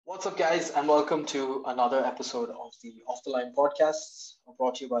What's up, guys, and welcome to another episode of the Off the Line podcasts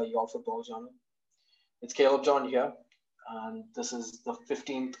brought to you by Your Football Journal. It's Caleb John here, and this is the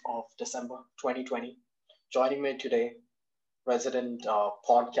 15th of December 2020. Joining me today, resident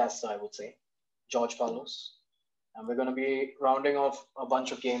podcaster, I would say, George Palos. And we're going to be rounding off a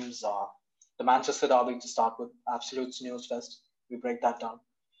bunch of games. The Manchester Derby to start with, absolute snooze fest. We break that down.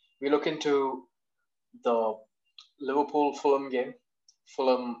 We look into the Liverpool Fulham game.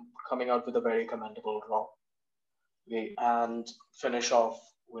 Fulham coming out with a very commendable draw. And finish off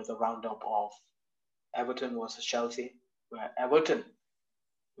with a roundup of Everton versus Chelsea, where Everton,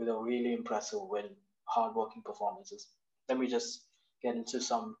 with a really impressive win, hard-working performances. Then we just get into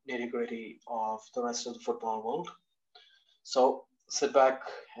some nitty-gritty of the rest of the football world. So sit back,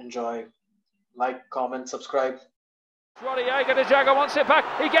 enjoy, like, comment, subscribe. Rodriguez, De Jager wants it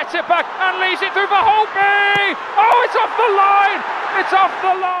back, he gets it back and leaves it through for Holtby! Oh, it's off the line! It's off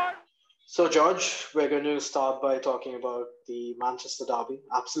the line! So, George, we're going to start by talking about the Manchester Derby.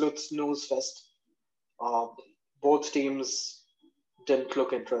 Absolute snooze fest. Both teams didn't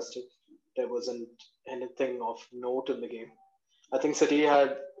look interested. There wasn't anything of note in the game. I think City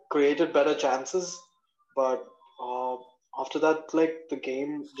had created better chances, but after that, the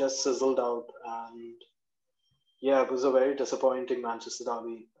game just sizzled out. And yeah, it was a very disappointing Manchester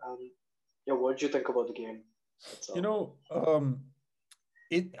Derby. What did you think about the game?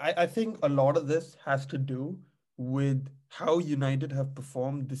 I think a lot of this has to do with how United have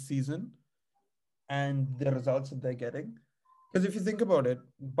performed this season and the results that they're getting. Because if you think about it,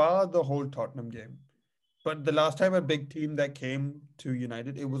 bar the whole Tottenham game, but the last time a big team that came to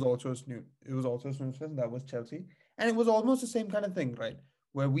United, it was also a snooze. It was also a snooze fest. That was Chelsea. And it was almost the same kind of thing, right?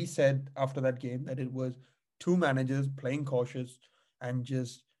 Where we said after that game that it was two managers playing cautious and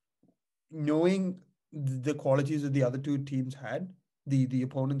just knowing the qualities that the other two teams had, the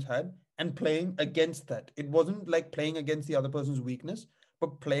opponents had, and playing against that. It wasn't like playing against the other person's weakness,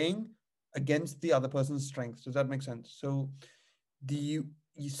 but playing against the other person's strengths. Does that make sense? So the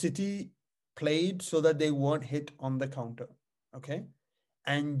City played so that they weren't hit on the counter, okay?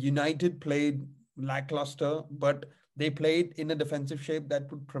 And United played lackluster, but they played in a defensive shape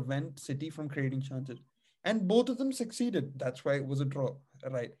that would prevent City from creating chances. And both of them succeeded. That's why it was a draw,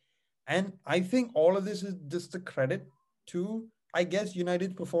 right? And I think all of this is just a credit to, I guess,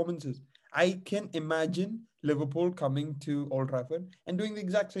 United's performances. I can imagine Liverpool coming to Old Trafford and doing the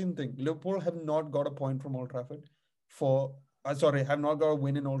exact same thing. Liverpool have not got a point from Old Trafford have not got a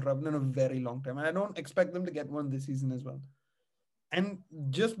win in Old Trafford in a very long time. And I don't expect them to get one this season as well. And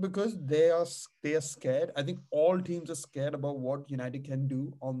just because they are scared, I think all teams are scared about what United can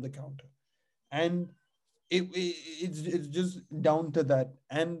do on the counter. And it's just down to that.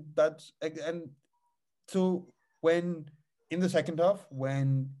 And so when in the second half,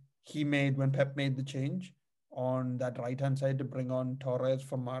 when Pep made the change on that right-hand side to bring on Torres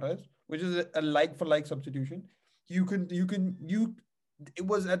for Mahrez, which is a like-for-like substitution, it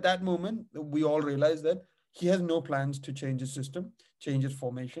was at that moment that we all realized that he has no plans to change his system, change his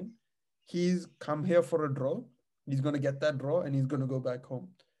formation. He's come here for a draw. He's going to get that draw and he's going to go back home.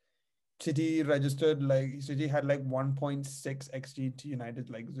 City had 1.6 XG to United,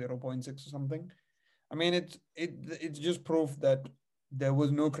 0.6 or something. I mean, it's just proof that there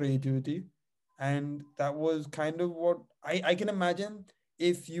was no creativity. And that was kind of what I can imagine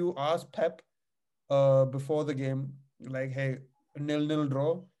if you ask Pep before the game, hey, a 0-0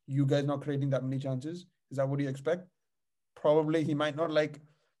 draw, you guys not creating that many chances. Is that what you expect? Probably he might not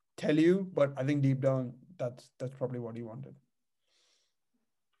tell you, but I think deep down, that's probably what he wanted.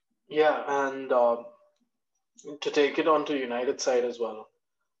 Yeah, and to take it on to United side as well,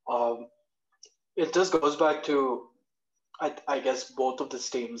 it just goes back to, I guess both of these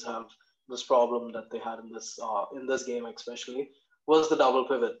teams have this problem that they had in this game especially, was the double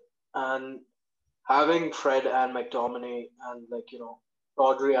pivot. And having Fred and McTominay and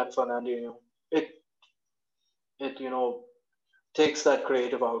Rodri and Fernandinho, it takes that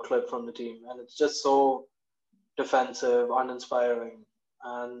creative outlet from the team, and it's just so defensive, uninspiring,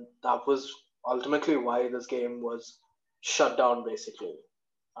 and that was ultimately why this game was shut down basically.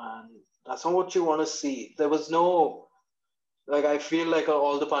 And that's not what you want to see. There was no, I feel like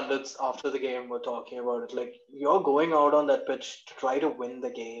all the pundits after the game were talking about it. You're going out on that pitch to try to win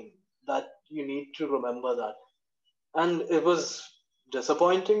the game. That you need to remember that. And it was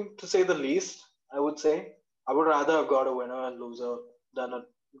disappointing to say the least, I would say. I would rather have got a winner and loser than a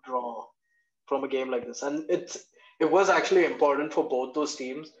draw from a game like this. And it was actually important for both those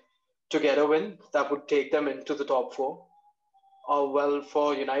teams to get a win that would take them into the top four. Well,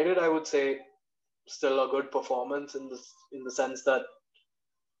 for United, I would say still a good performance in the sense that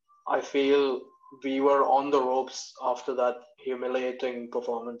I feel we were on the ropes after that humiliating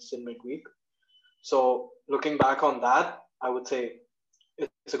performance in midweek. So looking back on that, I would say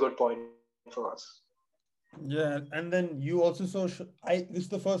it's a good point for us. Yeah, and then you also saw. This is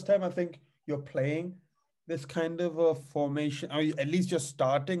the first time I think you're playing this kind of a formation. I mean, at least you're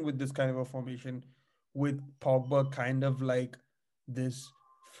starting with this kind of a formation, with Pogba kind of like this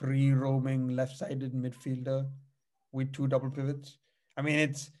free roaming left-sided midfielder with two double pivots. I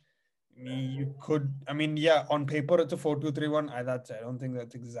mean, you could. I mean, yeah, on paper it's a 4-2-3-1. I don't think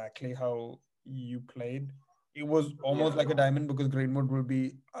that's exactly how you played. It was almost Yeah. like a diamond because Greenwood will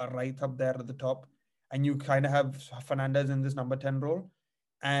be right up there at the top, and you kind of have Fernandez in this number 10 role,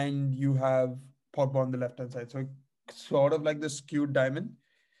 and you have Pogba on the left hand side. So sort of like the skewed diamond.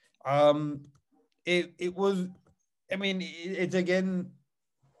 Um, it was. I mean, it's again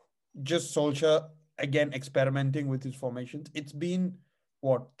just Solskjaer again experimenting with his formations. It's been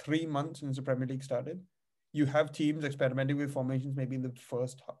what 3 months since the Premier League started. You have teams experimenting with formations maybe in the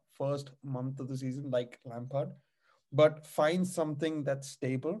first month of the season, like Lampard, but find something that's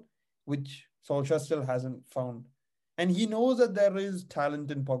stable, which Solskjaer still hasn't found. And he knows that there is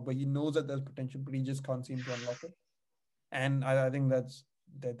talent in Pogba. He knows that there's potential, but he just can't seem to unlock it. And I think that's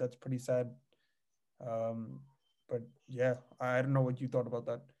pretty sad. Um, but yeah, I don't know what you thought about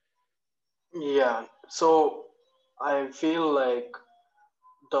that. Yeah. So I feel like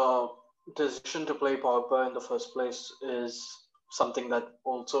the decision to play Pogba in the first place is something that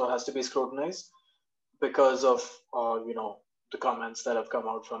also has to be scrutinized because of the comments that have come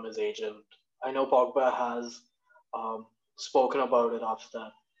out from his agent. I know Pogba has spoken about it after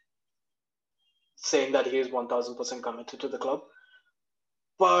that, saying that he is 1,000% committed to the club.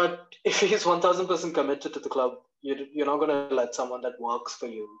 But if he's 1,000% committed to the club, you're not going to let someone that works for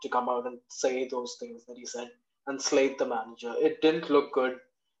you to come out and say those things that he said and slate the manager. It didn't look good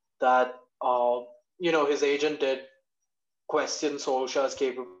that his agent did question Solskjaer's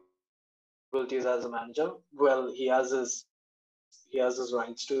capabilities as a manager. Well, he has his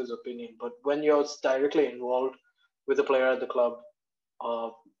rights to his opinion, but when you're directly involved with the player at the club, uh,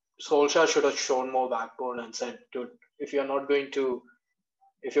 Solskjaer should have shown more backbone and said, "Dude, if you're not going to,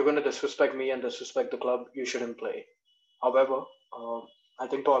 if you're going to disrespect me and disrespect the club, you shouldn't play." However, uh, I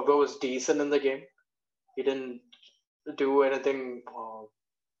think Pogba was decent in the game. He didn't do anything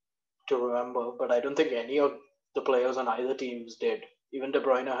to remember, but I don't think any of the players on either teams did. Even De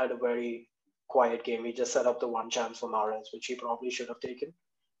Bruyne had a very quiet game. He just set up the one chance for Mahrez, which he probably should have taken.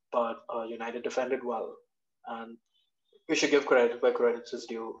 But United defended well, and we should give credit where credit is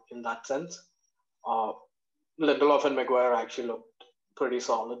due in that sense. Uh, Lindelof and Maguire actually looked pretty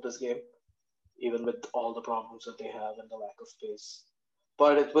solid this game, even with all the problems that they have and the lack of pace.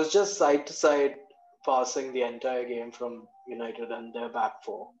 But it was just side to side passing the entire game from United and their back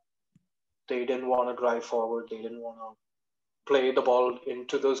four. They didn't want to drive forward. They didn't want to play the ball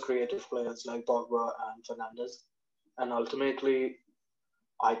into those creative players like Pogba and Fernandez. And ultimately,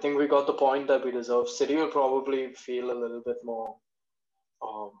 I think we got the point that we deserve. City will probably feel a little bit more,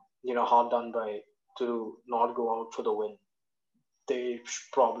 hard done by to not go out for the win. They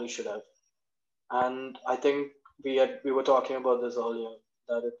probably should have. And I think we were talking about this earlier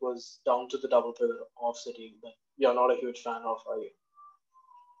that it was down to the double pivot of City that you're not a huge fan of, are you?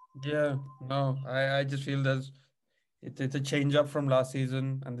 Yeah, no, I just feel it's a change up from last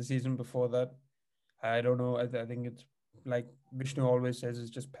season and the season before that. I don't know. I think it's like Vishnu always says, it's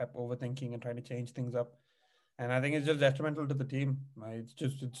just Pep overthinking and trying to change things up. And I think it's just detrimental to the team. It's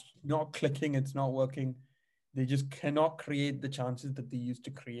not clicking, it's not working. They just cannot create the chances that they used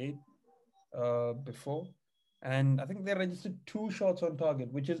to create before. And I think they registered 2 shots on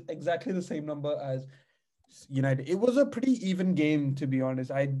target, which is exactly the same number as United. It was a pretty even game, to be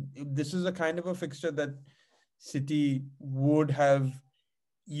honest. This is a kind of a fixture that City would have.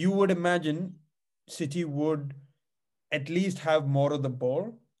 You would imagine City would at least have more of the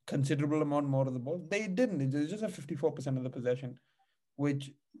ball, considerable amount more of the ball. They didn't. It was just a 54% of the possession,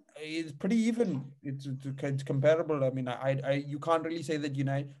 which is pretty even. It's comparable. I mean, you can't really say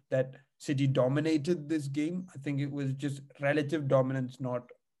that City dominated this game. I think it was just relative dominance, not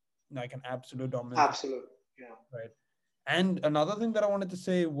like an absolute dominance. Absolutely. Yeah. Right. And another thing that I wanted to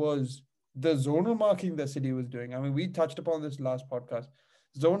say was the zonal marking that City was doing. I mean, we touched upon this last podcast.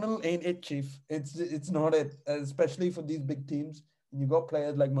 Zonal ain't it, chief. It's not it, especially for these big teams. You got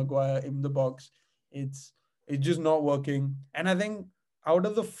players like Maguire in the box. It's it's just not working. And I think out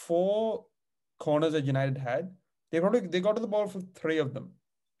of the 4 corners that United had, they got to the ball for 3 of them,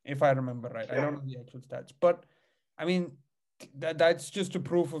 if I remember right. I Yeah. don't know the actual stats, but I mean that's just a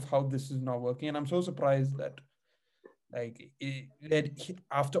proof of how this is not working. And I'm so surprised that Like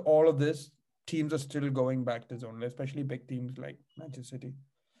after all of this, teams are still going back to zone, especially big teams like Manchester City.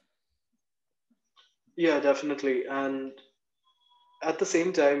 Yeah, definitely. And at the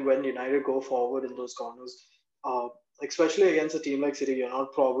same time, when United go forward in those corners, uh, especially against a team like City, you're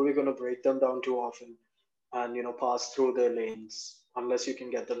not probably going to break them down too often and pass through their lanes unless you can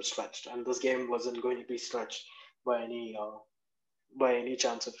get them stretched. And this game wasn't going to be stretched by any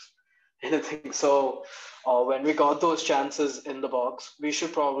chance of anything. So when we got those chances in the box, we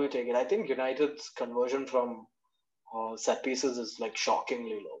should probably take it. I think United's conversion from set pieces is like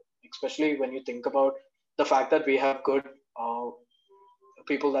shockingly low, especially when you think about the fact that we have good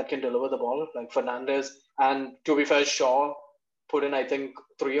people that can deliver the ball, like Fernandez. And to be fair, Shaw put in, I think,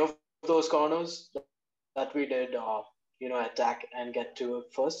 three of those corners that we did, attack and get to it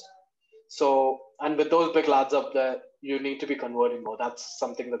first. So, and with those big lads up there, you need to be converting more. That's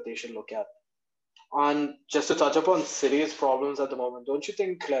something that they should look at. And just to touch upon City's problems at the moment, don't you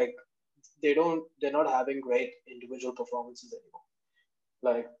think like they're not having great individual performances anymore?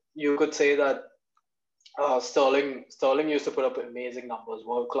 Like you could say that Sterling used to put up amazing numbers,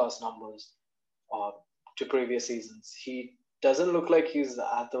 world class numbers, uh, to previous seasons. He doesn't look like he's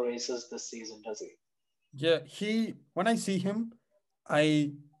at the races this season, does he? Yeah, when I see him,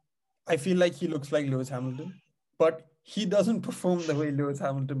 I I feel like he looks like Lewis Hamilton, but he doesn't perform the way Lewis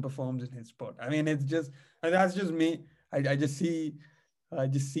Hamilton performs in his sport. I mean, it's just and that's just me. I just see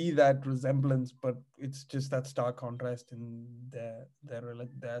that resemblance, but it's just that stark contrast in their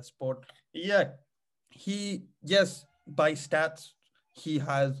sport. Yeah, yes, by stats, he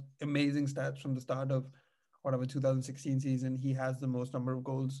has amazing stats from the start of whatever 2016 season. He has the most number of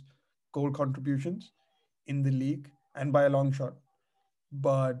goal contributions in the league, and by a long shot.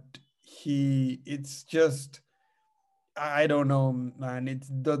 But it's just I don't know, man. It's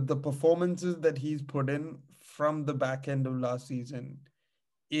the performances that he's put in from the back end of last season.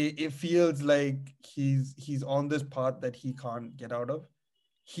 It feels like he's on this path that he can't get out of.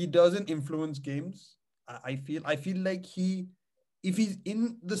 He doesn't influence games. I feel like if he's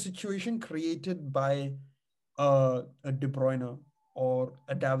in the situation created by a De Bruyne or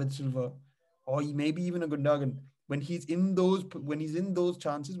a David Silva or maybe even a Gundogan, when he's in those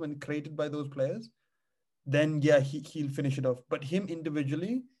chances when created by those players, then yeah, he'll finish it off. But him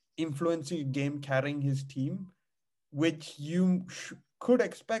individually influencing a game, carrying his team, which could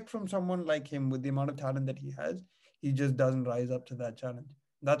expect from someone like him with the amount of talent that he just doesn't rise up to that challenge.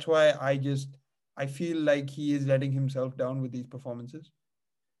 That's why I feel like he is letting himself down with these performances,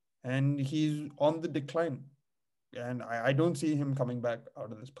 and he's on the decline. And I don't see him coming back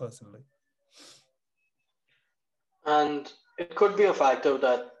out of this personally. And it could be a factor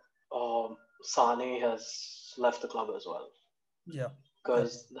that Sane has left the club as well, Yeah,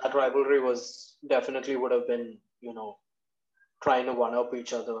 because that rivalry was definitely would have been, trying to one up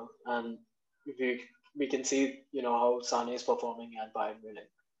each other, and we we can see, how Sane is performing at Bayern Munich.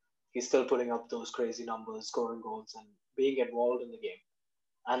 He's still putting up those crazy numbers, scoring goals, and being involved in the game.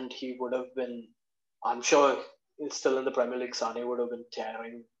 And he would have been, I'm sure, he's still in the Premier League. Sane would have been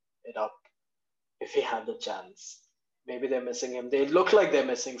tearing it up if he had the chance. Maybe they're missing him. They look like they're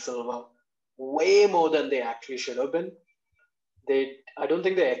missing Silva way more than they actually should have been. I don't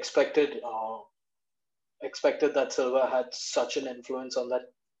think they expected that Silva had such an influence on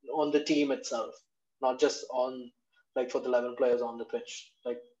the team itself, not just on like for the 11 players on the pitch.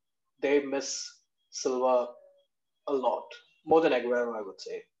 Like they miss Silva a lot more than Aguero, I would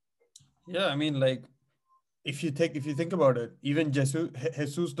say. yeah. I mean, like if you think about it, even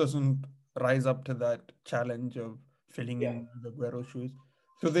Jesus doesn't rise up to that challenge of filling Yeah, in the Aguero shoes.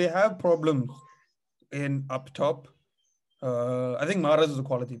 So they have problems in up top. I think Mahrez is a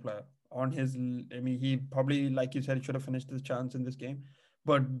quality player. I mean, he probably, like you said, he should have finished his chance in this game.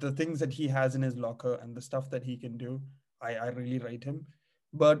 But the things that he has in his locker and the stuff that he can do, I really rate him.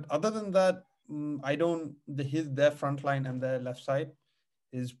 But other than that, I don't. Their front line and their left side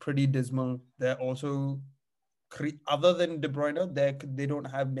is pretty dismal. They're also other than De Bruyne, they don't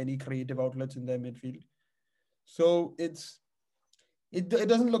have many creative outlets in their midfield. So it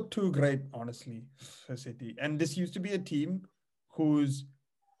doesn't look too great, honestly, for City. And this used to be a team whose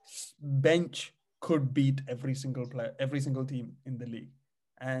bench could beat every single team in the league.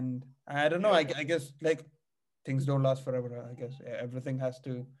 And I don't know. yeah. I guess like things don't last forever. I guess everything has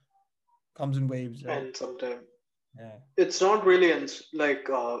to comes in waves, right? And sometimes Yeah. it's not really like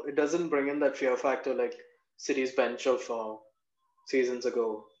it doesn't bring in that fear factor like City's bench of seasons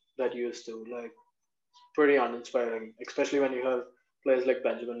ago that used to. Like pretty uninspiring, especially when you have players like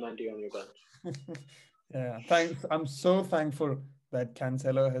Benjamin Mendy on your bench. Yeah. Thanks. I'm so thankful that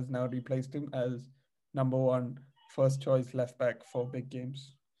Cancelo has now replaced him as number one first choice left back for big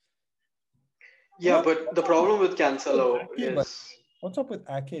games. Yeah, but the problem with Cancelo Ake, but is what's up with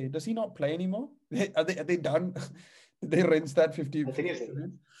Ake? Does he not play anymore? Are they done? Did they rinse that I think 50 he's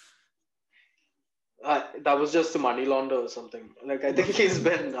million? that was just a money launder or something. Like I think he's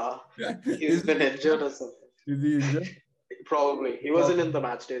Is been he injured injured? or something. Is he injured? Probably he wasn't in the Probably.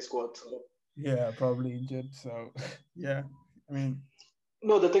 match day squad. So Yeah, probably injured. So yeah, I mean,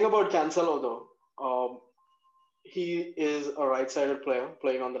 no, the thing about Cancelo though, he is a right-sided player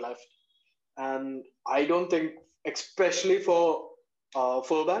playing on the left, and I don't think, especially for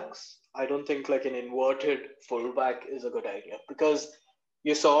fullbacks, I don't think like an inverted fullback is a good idea because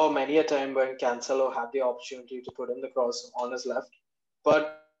you saw many a time when Cancelo had the opportunity to put in the cross on his left,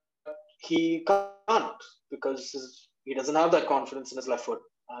 but he can't because he doesn't have that confidence in his left foot,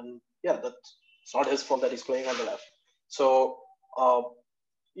 and yeah, that's it's not his fault that he's playing on the left. So uh,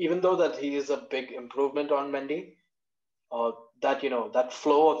 even though that he is a big improvement on Mendy, uh, that that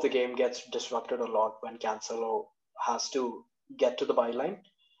flow of the game gets disrupted a lot when Cancelo has to get to the byline.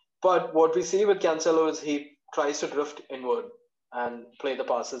 But what we see with Cancelo is he tries to drift inward and play the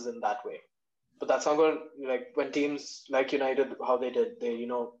passes in that way. But that's not going like when teams like United, how they did. They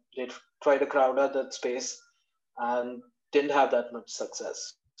tried to crowd out that space and didn't have that much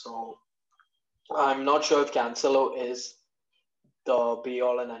success. So I'm not sure if Cancelo is the be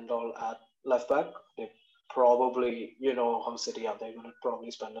all and end all at left back. They probably, how City are. They're going to probably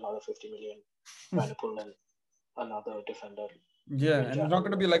spend another 50 million trying to pull in another defender yeah, in and it's not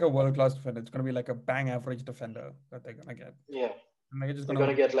going January to or be like a something. world class defender. It's going to be like a bang average defender that they're going to get. Yeah, And they're just they're going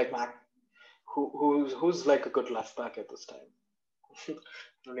going to to, get like Mac, who's like a good left back at this time. I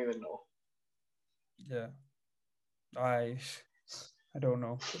don't even know. yeah, I, I don't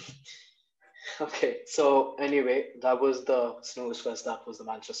know. Okay, so anyway, that was the snooze fest. That was the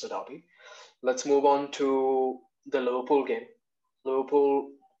Manchester derby. Let's move on to the Liverpool game.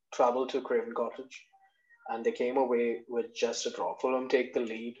 Liverpool traveled to Craven Cottage and they came away with just a draw. Fulham take the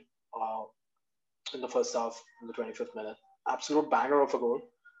lead uh, in the first half in the 25th minute. Absolute banger of a goal.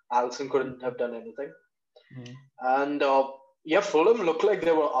 Allison couldn't have done anything. Mm. And yeah, Fulham looked like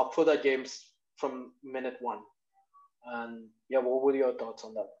they were up for that game from minute one. And yeah, what were your thoughts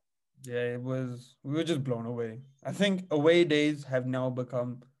on that? Yeah, we were just blown away. I think away days have now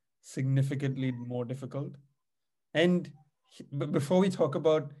become significantly more difficult. And before we talk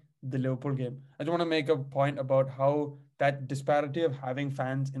about the Liverpool game, I just want to make a point about how that disparity of having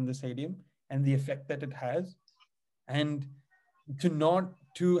fans in the stadium and the effect that it has, and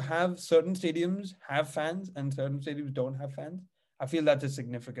to have certain stadiums have fans and certain stadiums don't have fans. I feel that's a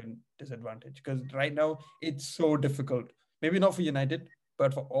significant disadvantage because right now it's so difficult. Maybe not for United,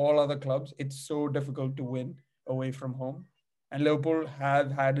 but for all other clubs, it's so difficult to win away from home. And Liverpool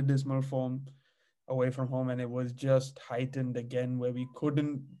have had a dismal form away from home, and it was just heightened again where we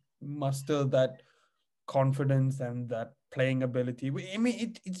couldn't muster that confidence and that playing ability. I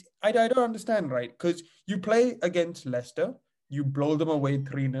mean, I don't understand, right? Because you play against Leicester, you blow them away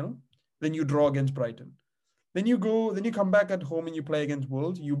 3-0, then you draw against Brighton. Then you come back at home and you play against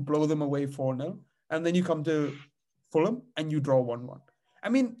Wolves, you blow them away 4-0, and then you come to Fulham and you draw 1-1. I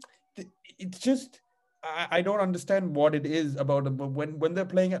mean, it's just I don't understand what it is about them. But when they're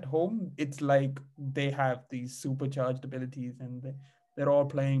playing at home, it's like they have these supercharged abilities and they're all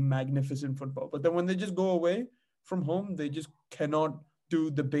playing magnificent football. But then when they just go away from home, they just cannot do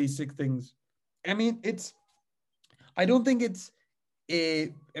the basic things. I mean, I don't think it's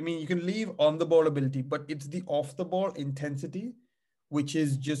I mean, you can leave on the ball ability, but it's the off the ball intensity which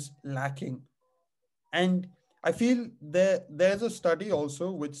is just lacking. And I feel there's a study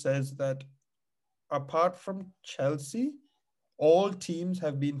also which says that apart from Chelsea, all teams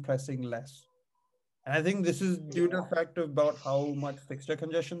have been pressing less. And I think this is due to Yeah, the fact about how much fixture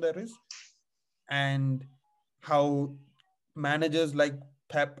congestion there is and how managers like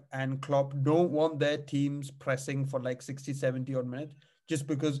Pep and Klopp don't want their teams pressing for like 60, 70 odd minutes just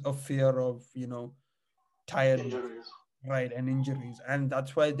because of fear of, tiredness, injuries. right, and injuries. And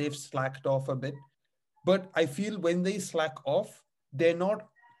that's why they've slacked off a bit. But I feel when they slack off, they're not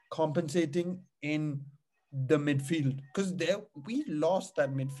compensating in the midfield because there we lost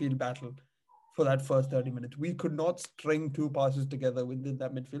that midfield battle for that first 30 minutes. We could not string two passes together within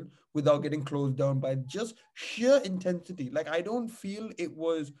that midfield without getting closed down by just sheer intensity. Like I don't feel it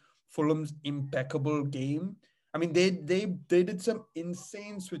was Fulham's impeccable game. I mean, they did some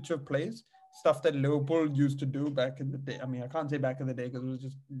insane switch of plays, stuff that Liverpool used to do back in the day. I mean, I can't say back in the day because it was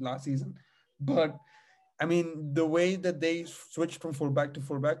just last season, but I mean, the way that they switched from fullback to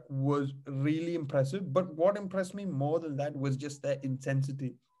fullback was really impressive. But what impressed me more than that was just their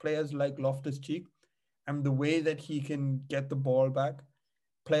intensity. Players like Loftus Cheek and the way that he can get the ball back.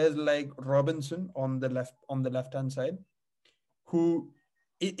 Players like Robinson on the left hand side, who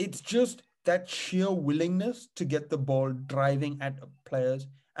it's just that sheer willingness to get the ball driving at players.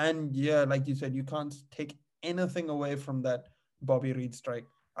 And yeah, like you said, you can't take anything away from that Bobby Reed strike.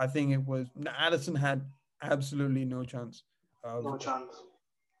 I think it was Addison had absolutely no chance of No chance.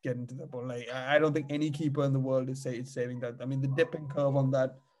 getting to the ball. Like I don't think any keeper in the world is saving that. I mean, the dipping curve on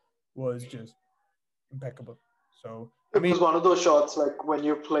that was just impeccable. So I It mean, was one of those shots like when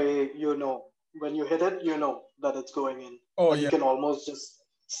you play, when you hit it, you know that it's going in, oh and you yeah, can almost just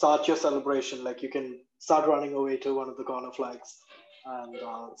start your celebration. Like you can start running away to one of the corner flags and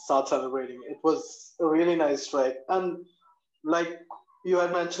start celebrating. It was a really nice strike, and like you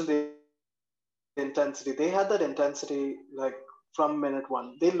had mentioned the intensity, they had that intensity like from minute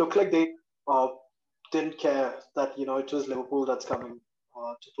one. They looked like they uh, didn't care that it was Liverpool that's coming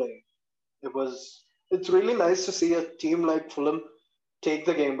to play. It's really nice to see a team like Fulham take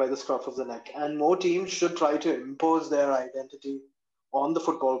the game by the scruff of the neck, and more teams should try to impose their identity on the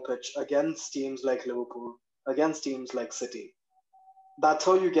football pitch against teams like Liverpool, against teams like City. That's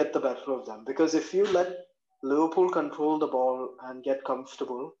how you get the better of them. Because if you let Liverpool control the ball and get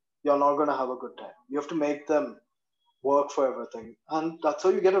comfortable, you're not going to have a good time. You have to make them work for everything, and that's how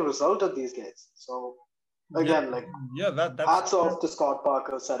you get a result at these games. So yeah, again, like yeah. That's hats off to Scott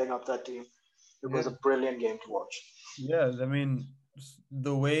Parker setting up that team. It yeah. was a brilliant game to watch. Yeah, I mean,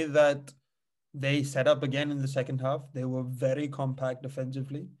 the way that they set up again in the second half, they were very compact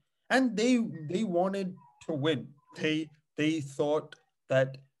defensively, and they wanted to win. They thought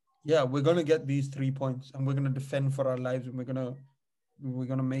that yeah, we're gonna get these 3 points, and we're gonna defend for our lives, and we're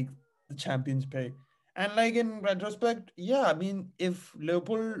gonna make the champions pay. And like in retrospect, yeah, I mean, if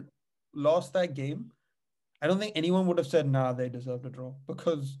Liverpool lost that game, I don't think anyone would have said, nah, they deserved a draw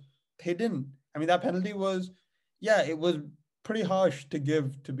because they didn't. I mean, that penalty was, yeah, it was pretty harsh to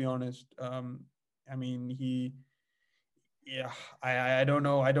give, to be honest. I mean, yeah, I don't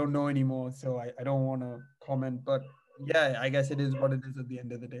know. I don't know anymore. So I don't want to comment, but yeah, I guess it is what it is at the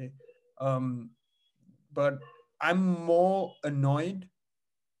end of the day. Um, but I'm more annoyed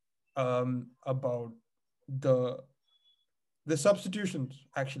about the the substitutions,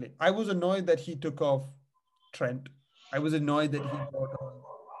 actually. I was annoyed that he took off Trent. I was annoyed that he brought on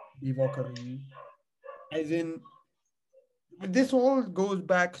Divock Origi. As in, this all goes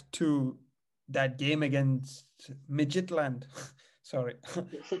back to that game against Midgetland. Sorry.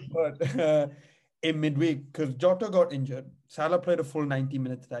 But in midweek, because Jota got injured, Salah played a full 90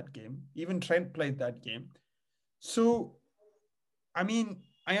 minutes that game. Even Trent played that game. So I mean,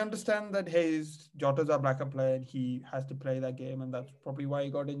 I understand that his Jota's a backup player and he has to play that game, and that's probably why he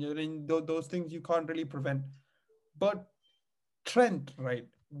got injured. And those things you can't really prevent. But Trent, right?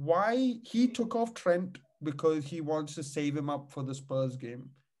 Why he took off Trent because he wants to save him up for the Spurs game,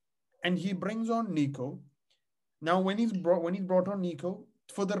 and he brings on Nico. Now, when he's brought on Nico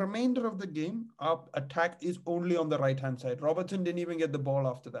for the remainder of the game, our attack is only on the right hand side. Robertson didn't even get the ball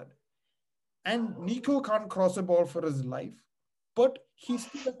after that. And Nico can't cross a ball for his life, but he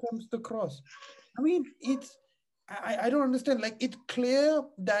still attempts the cross. I mean, I don't understand. Like it's clear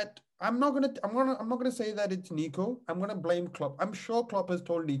that I'm not gonna say that it's Nico. I'm gonna blame Klopp. I'm sure Klopp has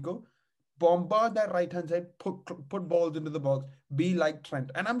told Nico, bombard that right hand side, put balls into the box, be like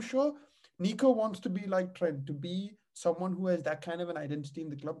Trent. And I'm sure Nico wants to be like Trent, to be someone who has that kind of an identity in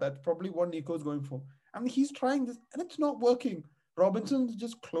the club. That's probably what Nico's going for. I mean, he's trying this and it's not working. Robinson's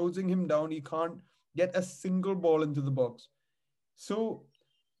just closing him down. He can't get a single ball into the box. So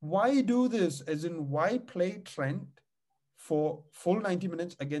why do this? As in, why play Trent for full 90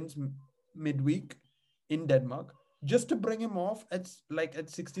 minutes against midweek in Denmark just to bring him off at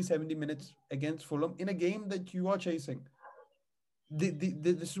 60, 70 minutes against Fulham in a game that you are chasing?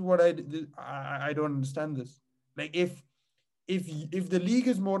 This is what I don't understand this. Like if the league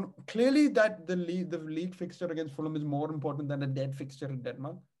is more clearly that the league fixture against Fulham is more important than a dead fixture in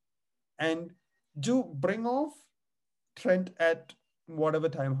Denmark, and do bring off Trent at whatever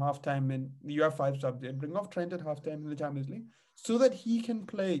time, halftime in you have five subs there. Bring off Trent at halftime in the Champions League so that he can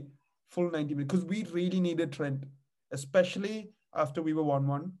play full 90 minutes because we really needed Trent, especially after we were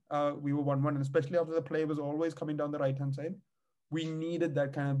 1-1. We were 1-1, and especially after the play was always coming down the right hand side. We needed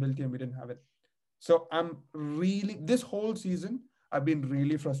that kind of ability and we didn't have it. So I'm really this whole season I've been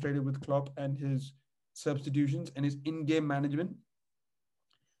really frustrated with Klopp and his substitutions and his in-game management.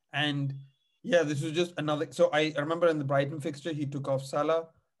 And yeah, this was just another. So I remember in the Brighton fixture, he took off Salah,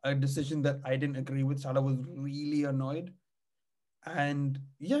 a decision that I didn't agree with. Salah was really annoyed. And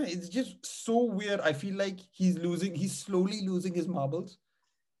yeah, it's just so weird. I feel like he's slowly losing his marbles.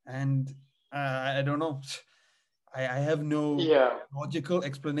 And I don't know. I have no Yeah. logical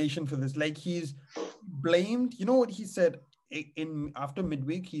explanation for this. Like he's blamed. You know what he said in after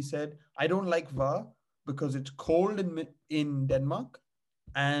midweek? He said, "I don't like VAR because it's cold in Denmark,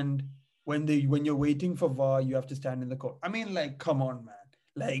 and when you're waiting for VAR, you have to stand in the cold." I mean, like, come on, man.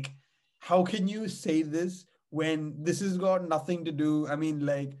 Like, how can you say this when this has got nothing to do? I mean,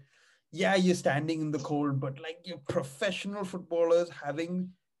 like, yeah, you're standing in the cold, but like you're professional footballers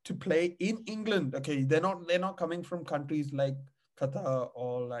having to play in England. Okay, they're not coming from countries like Qatar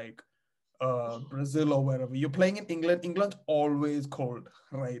or like Brazil or wherever. You're playing in England. England's always cold,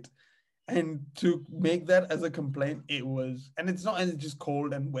 right? And to make that as a complaint, it was, and it's not, and it's just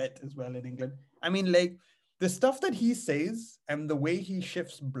cold and wet as well in England. I mean, like the stuff that he says and the way he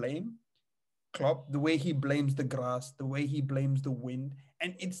shifts blame, Klopp, the way he blames the grass, the way he blames the wind,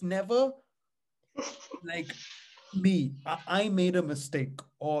 and it's never like I made a mistake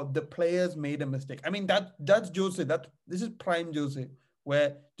or the players made a mistake. I mean that's Jose. This is prime Jose,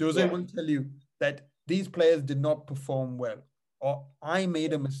 where Jose Yeah. will tell you that these players did not perform well or I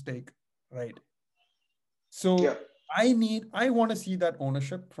made a mistake, right? Yeah. So I want to see that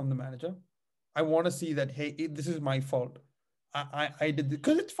ownership from the manager. I want to see that, hey, this is my fault. I did this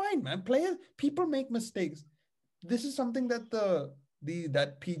because it's fine, man. Players, people make mistakes. This is something that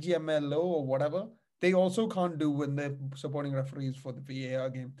that PGMLO or whatever they also can't do when they're supporting referees for the VAR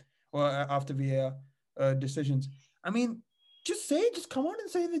game or after VAR decisions. I mean, just come on and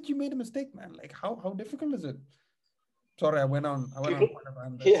say that you made a mistake, man. Like how difficult is it? Sorry, I went on People. quite a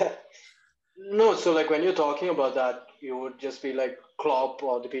rant there. Yeah. No, so like when you're talking about that, you would just be like Klopp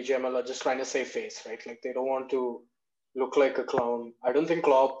or the PGML are just trying to save face, right? Like they don't want to look like a clown. I don't think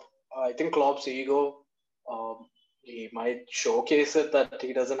Klopp. I think Klopp's ego. He might showcase it that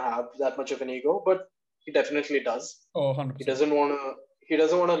he doesn't have that much of an ego, but he definitely does. Oh, He 100%. doesn't want to. He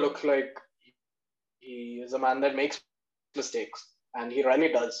doesn't want to look like he is a man that makes mistakes, and he really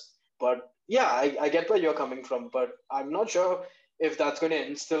does. But yeah, I get where you're coming from, but I'm not sure if that's going to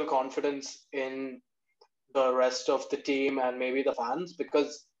instill confidence in the rest of the team and maybe the fans,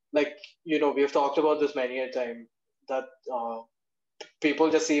 because like we've talked about this many a time that people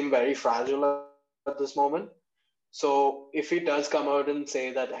just seem very fragile at this moment. So if he does come out and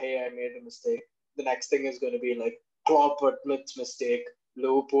say that, hey, I made a mistake, the next thing is going to be like Klopp admits mistake,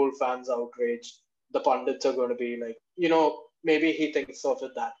 Liverpool fans outraged, the pundits are going to be like, maybe he thinks of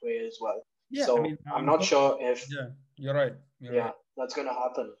it that way as well. Yeah, I So mean, I'm I'm not sure. sure if, Yeah, you're right. You're yeah, right. that's going to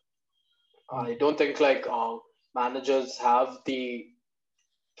happen. I Mm. don't think like managers have the,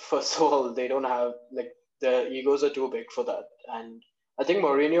 first of all, they don't have like the egos are too big for that. And I think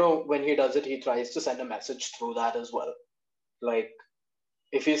Mourinho, when he does it, he tries to send a message through that as well. Like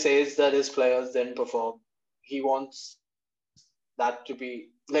if he says that his players didn't perform, he wants that to be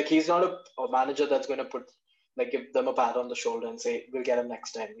like he's not a manager that's going to put like give them a pat on the shoulder and say we'll get him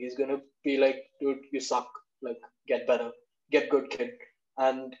next time. He's going to be like, dude, you suck. Like get better, get good, kid,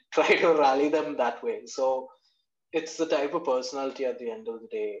 and try to rally them that way. So it's the type of personality at the end of the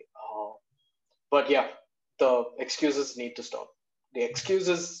day. But yeah, the excuses need to stop. The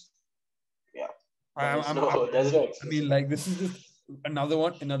excuses, yeah, there's no I excuse mean, in like this is just another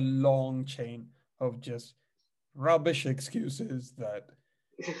one in a long chain of just rubbish excuses that.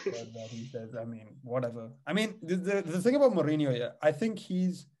 that he says. I mean, whatever. I mean, the thing about Mourinho, yeah, I think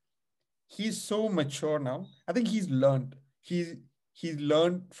he's so mature now. I think he's learned. He's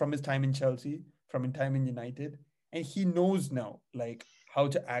learned from his time in Chelsea, from his time in United, and he knows now like how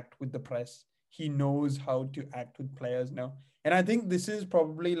to act with the press. He knows how to act with players now. And I think this is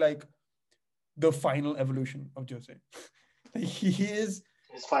probably like the final evolution of Jose. He is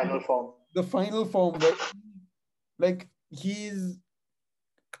His final form. the final form where like he's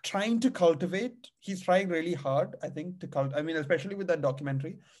trying to cultivate, he's trying really hard, I think, to I mean, especially with that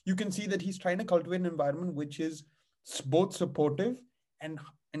documentary, you can see that he's trying to cultivate an environment which is both supportive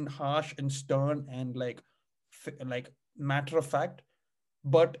and harsh and stern and like matter of fact,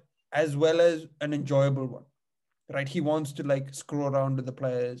 but as well as an enjoyable one, right? He wants to like screw around with the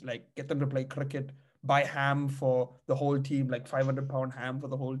players, like get them to play cricket, buy ham for the whole team, like 500 pound ham for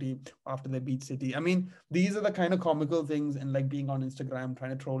the whole team after they beat City. I mean, these are the kind of comical things and like being on Instagram,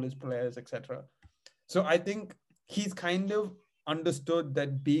 trying to troll his players, etc. So I think he's kind of understood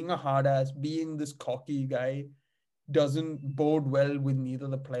that being a hard ass, being this cocky guy, doesn't bode well with neither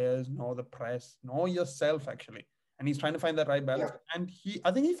the players nor the press nor yourself actually. And he's trying to find that right Yeah. balance, and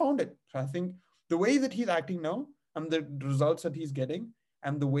I think he found it. So I think the way that he's acting now and the results that he's getting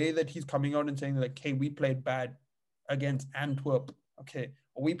and the way that he's coming out and saying like, hey, we played bad against Antwerp, okay,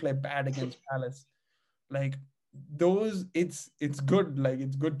 or we played bad against Palace, like it's good. Like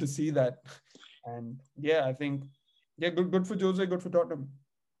it's good to see that. And yeah, I think good for Jose, good for Tottenham.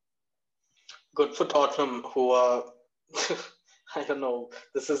 Good for Tottenham, who are, I don't know,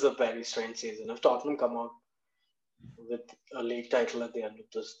 this is a very strange season. If Tottenham come out with a league title at the end of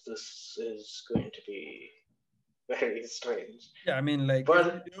this is going to be very strange. Yeah, I mean, like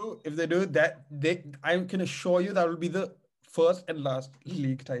But if they do that, I can assure you that will be the first and last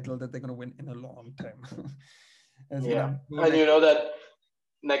league title that they're gonna win in a long time. As in, yeah, I'm sure and next. you know that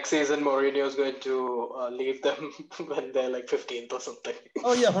next season Mourinho is going to leave them when they're like 15th or something.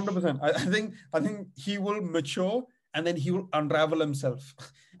 Oh yeah, 100%. I think he will mature and then he will unravel himself.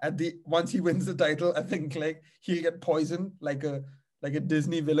 At the once he wins the title, I think like he'll get poisoned like a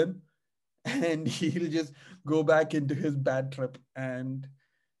Disney villain, and he'll just go back into his bad trip and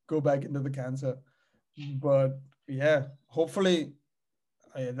go back into the cancer. But yeah, hopefully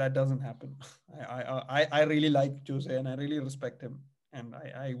that doesn't happen. I really like Jose and I really respect him, and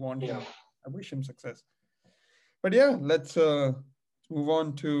I want Yeah, him. I wish him success. But yeah, let's move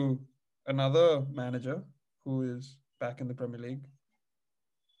on to another manager who is back in the Premier League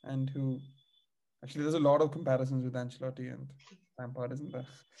and who actually there's a lot of comparisons with Ancelotti and Lampard, isn't there?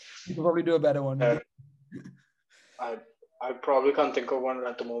 You could probably do a better one. uh, I I probably can't think of one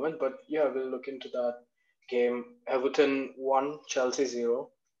at the moment, but yeah, we'll look into that game. Everton 1, Chelsea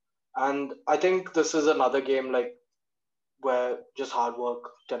 0. And I think this is another game like where just hard work,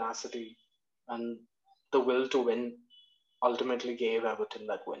 tenacity, and the will to win ultimately gave Everton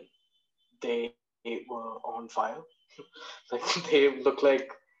that win. They were on fire. Like they looked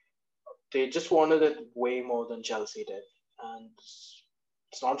like they just wanted it way more than Chelsea did. And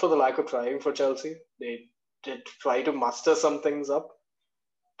it's not for the lack of trying for Chelsea. They did try to muster some things up,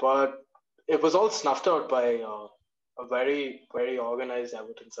 but it was all snuffed out by a very, very organized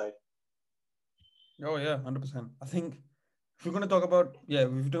Everton side. Oh yeah, 100%. I think if we're gonna talk about if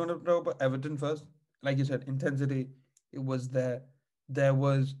we're gonna talk about Everton first, like you said, intensity, it was there. There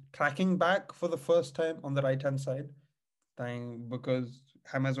was tracking back for the first time on the right hand side, time because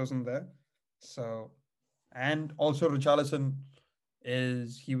James wasn't there. So and also Richarlison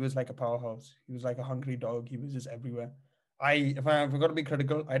he was like a powerhouse. He was like a hungry dog. He was just everywhere. If I got to be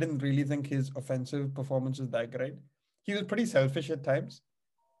critical, I didn't really think his offensive performance was that great. He was pretty selfish at times.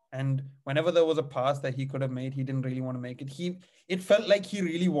 And whenever there was a pass that he could have made, he didn't really want to make it. It felt like he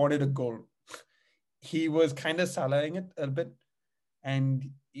really wanted a goal. He was kind of salahing it a bit, and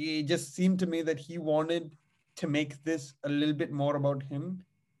it just seemed to me that he wanted to make this a little bit more about him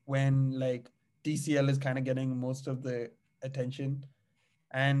when like DCL is kind of getting most of the attention.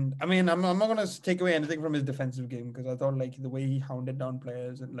 And I mean, I'm not gonna take away anything from his defensive game because I thought like the way he hounded down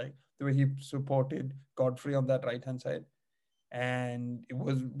players and like the way he supported Godfrey on that right hand side, and it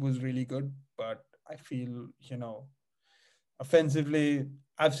was really good. But I feel offensively,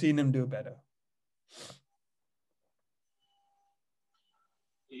 I've seen him do better.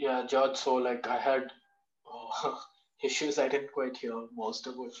 Yeah, George. So like I had issues. I didn't quite hear most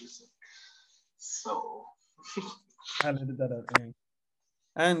of what you said. So I'll edit that out anyway.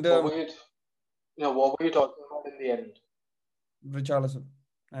 And what were you? What were you talking about in the end? Richarlison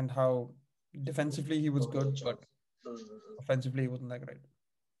and how defensively he was Okay, good, but Charles. Mm-hmm. offensively he wasn't that great.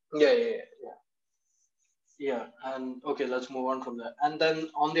 Yeah, yeah, yeah, yeah. And okay, let's move on from there. And then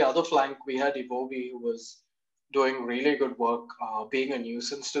on the other flank, we had Iwobi, who was doing really good work, being a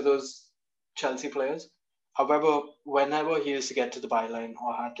nuisance to those Chelsea players. However, whenever he used to get to the byline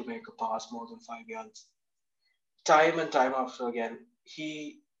or had to make a pass more than 5 yards, time and time after again,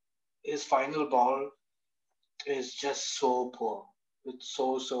 his final ball is just so poor. It's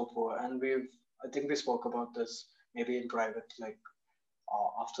so poor, and I think we spoke about this maybe in private, like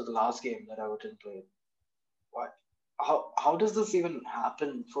after the last game that Everton played. Why? How does this even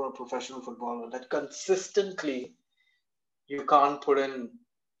happen for a professional footballer that consistently you can't put in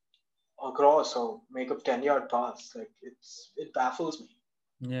a cross or make a 10-yard pass? Like it baffles me.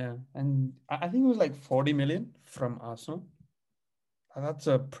 Yeah, and I think it was like 40 million from Arsenal. That's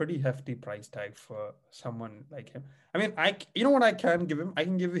a pretty hefty price tag for someone like him. I mean, you know what I can give him? I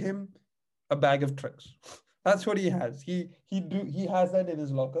can give him a bag of tricks. That's what he has. He has that in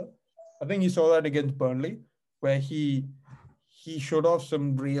his locker. I think you saw that against Burnley, where he showed off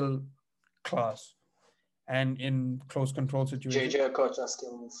some real class and in close control situations. JJ Okocha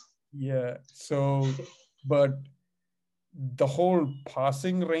skills. Yeah. So, but the whole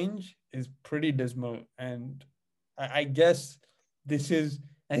passing range is pretty dismal, and I guess this is.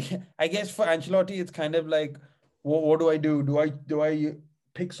 I guess for Ancelotti, it's kind of like, what do I do? Do I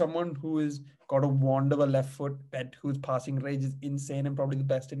pick someone who is got a wand of a left foot, bet whose passing range is insane and probably the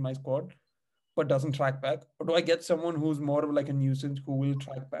best in my squad, but doesn't track back? Or do I get someone who's more of like a nuisance who will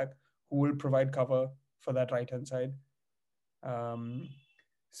track back, who will provide cover for that right hand side? Um,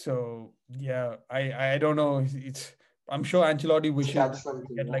 so yeah, I don't know. It's I'm sure Ancelotti It's a wishes catch he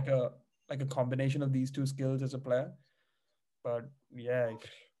 22, get yeah. like a combination of these two skills as a player. But yeah,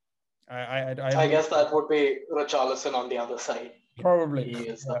 I I don't guess that would be Richarlison on the other side. probably. He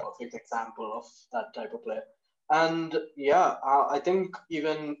is the Yeah. perfect example of that type of player. And yeah, I think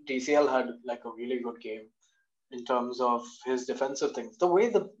even DCL had like a really good game in terms of his defensive things. The way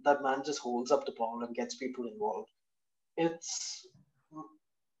that man just holds up the ball and gets people involved, it's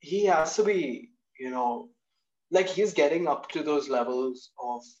he has to be, like he's getting up to those levels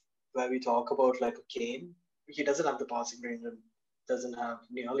of where we talk about like a Kane. He doesn't have the passing range and doesn't have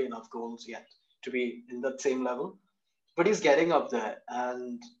nearly enough goals yet to be in that same level. But he's getting up there,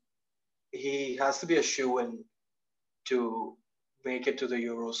 and he has to be a shoe in to make it to the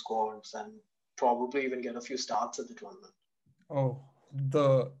Euro squads and probably even get a few starts at the tournament. Oh,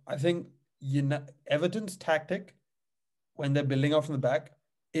 I think Everton's tactic when they're building off from the back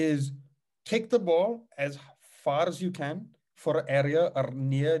is take the ball as far as you can for an area or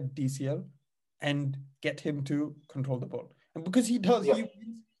near DCL and get him to control the ball. And because he does, Yeah, he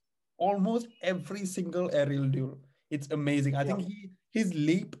wins almost every single aerial duel. It's amazing. I yeah, think his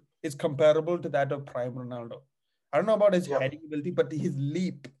leap is comparable to that of Prime Ronaldo. I don't know about his yeah, heading ability, but his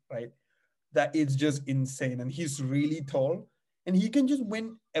leap, right? That is just insane. And he's really tall and he can just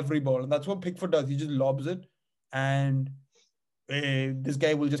win every ball. And that's what Pickford does. He just lobs it and this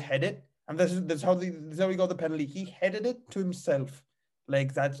guy will just head it. And this is how he got the penalty. He headed it to himself.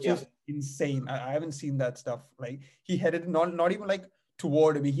 Like that's yeah. just insane. I haven't seen that stuff. Like he headed it not even like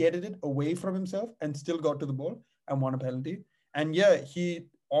toward him. He headed it away from himself and still got to the ball and won a penalty. And yeah, he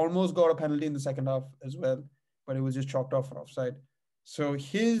almost got a penalty in the second half as well, but it was just chalked off for offside. So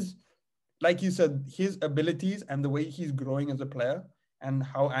like you said, his abilities and the way he's growing as a player and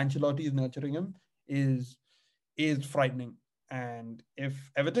how Ancelotti is nurturing him is frightening. And if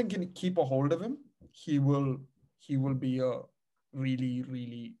Everton can keep a hold of him, he will be a really,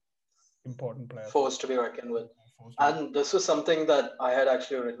 really important player for Force to be reckoned with. force to be. And this was something that I had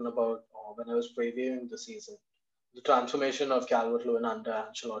actually written about when I was previewing the season. The transformation of Calvert-Lewin under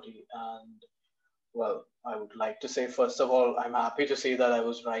Ancelotti. And, well, I would like to say, first of all, I'm happy to see that I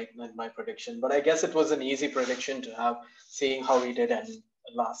was right in my prediction. But I guess it was an easy prediction to have, seeing how he did end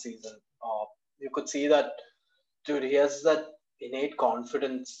last season. You could see that, dude, he has that innate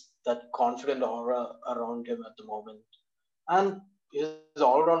confidence, that confident aura around him at the moment. And his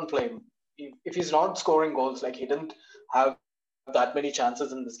all-round play, if he's not scoring goals, like he didn't have that many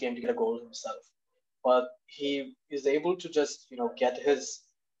chances in this game to get a goal himself, but he is able to just get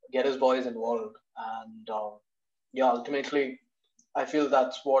his boys involved, and yeah, ultimately, I feel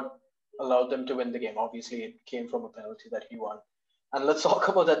that's what allowed them to win the game. Obviously, it came from a penalty that he won, and let's talk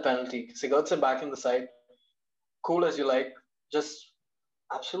about that penalty. Sigurdsson back in the side, cool as you like, just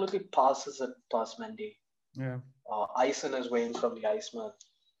absolutely passes it past Mendy. Yeah, Ice in his veins from the Iceman.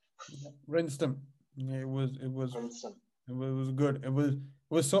 rinsed him. Yeah, Winston. it was good. It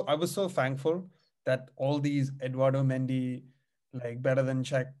was so I was so thankful that all these Eduardo Mendy, like better than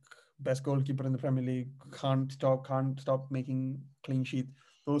Czech, best goalkeeper in the Premier League, can't stop making clean sheets.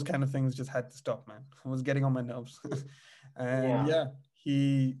 Those kind of things just had to stop, man. It was getting on my nerves. And Yeah. yeah,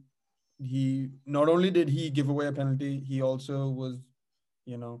 he not only did he give away a penalty, he also was,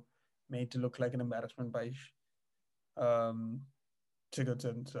 you know, made to look like an embarrassment by um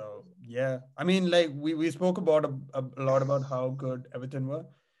Goodison. So yeah, I mean, like we spoke about a lot about how good Everton were.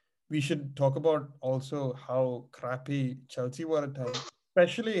 We should talk about also how crappy Chelsea were at times,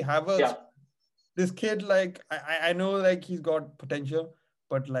 especially Havertz. Yeah. This kid, like I know, like he's got potential,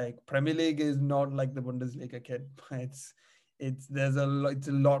 but like Premier League is not like the Bundesliga kid. It's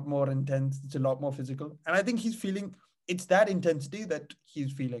a lot more intense. It's a lot more physical, and I think he's feeling. It's that intensity that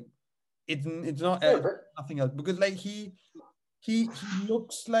he's feeling. It's not Yeah, but nothing else because like he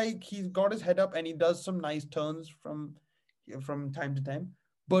looks like he's got his head up and he does some nice turns from time to time.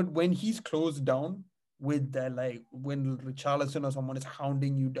 But when he's closed down with that, like when Richarlison or someone is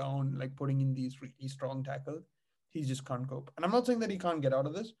hounding you down, like putting in these really strong tackles, he just can't cope. And I'm not saying that he can't get out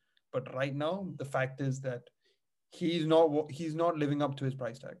of this, but right now the fact is that he's not living up to his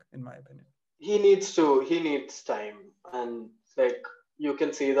price tag, in my opinion. he needs time, and like you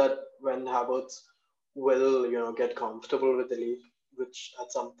can see that when Havertz will get comfortable with the league, which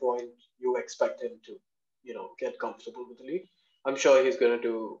at some point you expect him to get comfortable with the league. I'm sure he's going to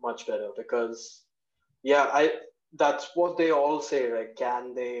do much better because yeah, I that's what they all say, right?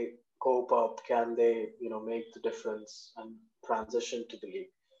 Can they cope up? Can they make the difference and transition to the league?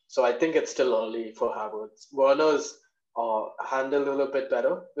 So I think it's still early for Havertz. Werner's handled a little bit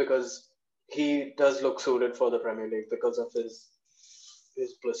better because he does look suited for the Premier League because of his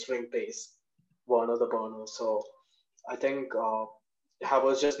blistering pace. Werner the burner. So I think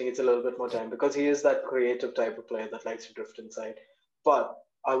Havertz just needs a little bit more time because he is that creative type of player that likes to drift inside. But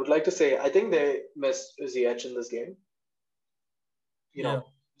I would like to say I think they missed Ziyech in this game. You Yeah. know,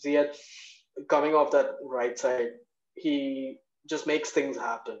 Ziyech coming off that right side, he just makes things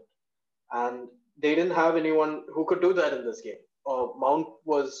happen, and they didn't have anyone who could do that in this game. Mount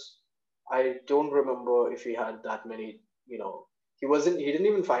was, I don't remember if he had that many. He wasn't. He didn't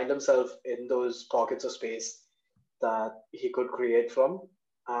even find himself in those pockets of space that he could create from.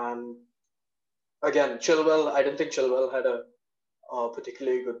 And again, Chilwell, I didn't think Chilwell had a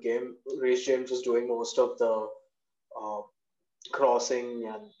particularly good game. Reece James was doing most of the uh, crossing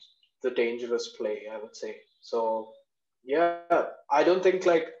and the dangerous play, I would say. So, yeah, I don't think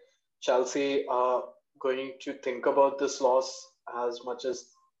like Chelsea are going to think about this loss as much as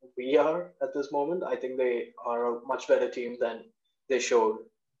we are at this moment. I think they are a much better team than they showed.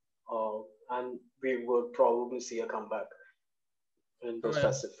 Uh, and we would probably see a comeback in Oh, this yeah.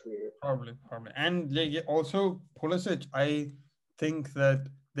 festive period. Probably. And like, yeah, also Pulisic, I think that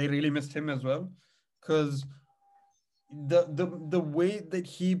they really missed him as well, because the way that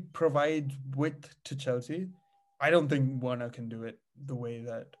he provides width to Chelsea, I don't think Werner can do it the way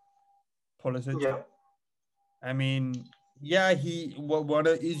that Pulisic can. Yeah, I mean, yeah,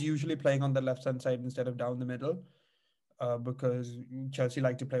 Werner is usually playing on the left hand side instead of down the middle, because Chelsea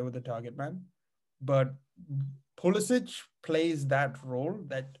like to play with the target man. But Pulisic plays that role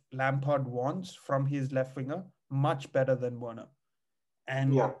that Lampard wants from his left winger much better than Werner.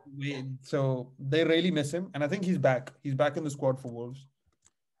 And yeah. so they really miss him. And I think he's back. He's back in the squad for Wolves.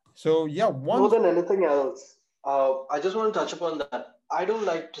 So yeah, More once than anything else, I just want to touch upon that. I don't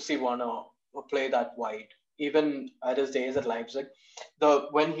like to see Werner play that wide, even at his days at Leipzig.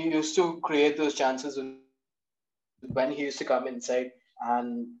 When he used to create those chances, when he used to come inside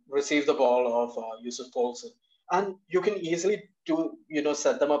and receive the ball of Yusuf Poulsen, and you can easily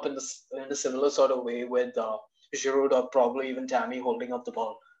set them up in a similar sort of way with Giroud or probably even Tammy holding up the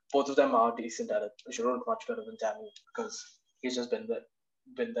ball. Both of them are decent at it. Giroud much better than Tammy because he's just been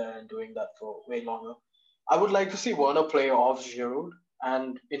there and doing that for way longer. I would like to see Werner play off Giroud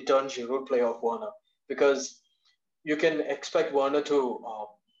and in turn Giroud play off Werner because you can expect Werner to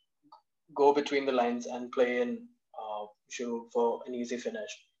go between the lines and play in Giroud for an easy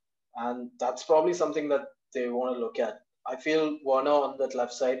finish, and that's probably something that they want to look at. I feel Werner on that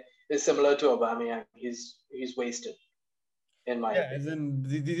left side is similar to Aubameyang. He's wasted, in my yeah, as opinion.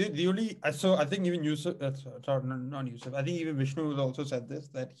 in the only so I think even Yusuf, sorry, not Yusuf. I think even Vishnu has also said this,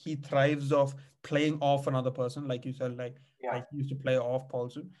 that he thrives off playing off another person, like you said, Yeah, like he used to play off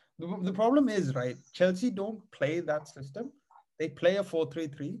Paulson. The problem is, right, Chelsea don't play that system. They play a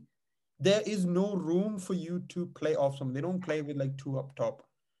 4-3-3. There is no room for you to play off someone. They don't play with like two up top.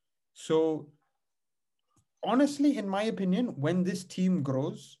 So honestly, in my opinion, when this team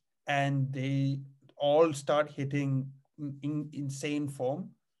grows and they all start hitting insane form,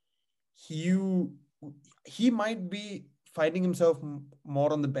 you he might be finding himself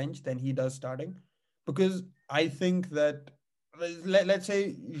more on the bench than he does starting, because I think that let's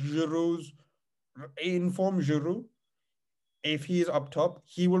say Giroud's inform Giroud, if he is up top,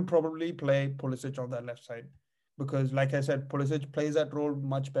 he will probably play Pulisic on that left side, because like I said, Pulisic plays that role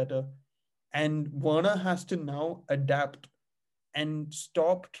much better, and Werner has to now adapt and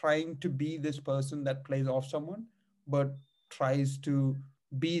stop trying to be this person that plays off someone, but tries to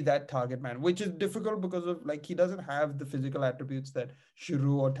be that target man, which is difficult because of like he doesn't have the physical attributes that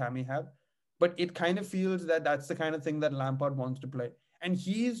Giroud or Tammy have. But it kind of feels that that's the kind of thing that Lampard wants to play. And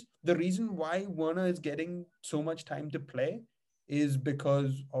he's the reason why Werner is getting so much time to play is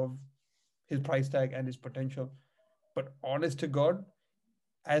because of his price tag and his potential. But honest to God,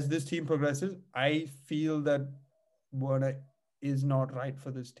 as this team progresses, I feel that Werner is not right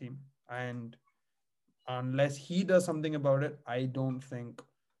for this team. And unless he does something about it, I don't think,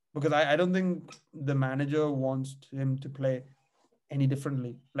 because I don't think the manager wants him to play any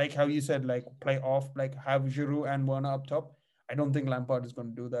differently. Like how you said, like play off, like have Giroud and Werner up top. I don't think Lampard is going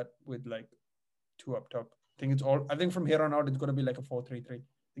to do that with like two up top. I think from here on out, it's going to be like a 4-3-3. I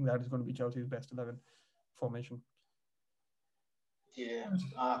think that is going to be Chelsea's best 11 formation. yeah.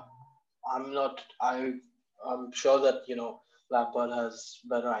 I'm not. I'm sure that Lampard has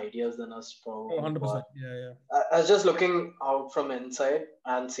better ideas than us Oh, probably, 100%. but Yeah, yeah. I was just looking out from inside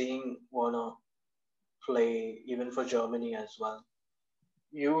and seeing Werner play even for Germany as well.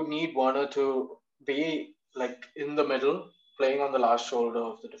 You need Werner to be like in the middle playing on the last shoulder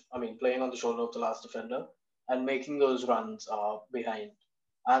of playing on the shoulder of the last defender and making those runs behind.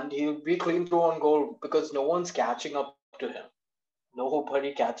 And he'll be clean through on goal because no one's catching up to him.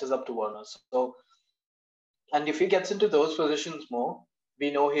 Nobody catches up to Werner. So, and if he gets into those positions more,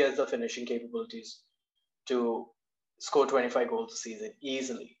 we know he has the finishing capabilities to score 25 goals a season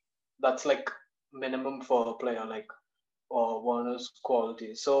easily. That's like minimum for a player like Werner's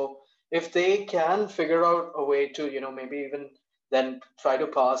quality. So if they can figure out a way to, maybe even then try to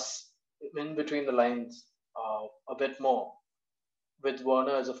pass in between the lines a bit more with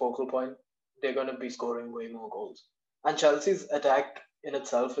Werner as a focal point, they're going to be scoring way more goals. And Chelsea's attack in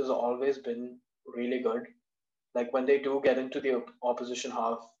itself has always been really good. Like when they do get into the opposition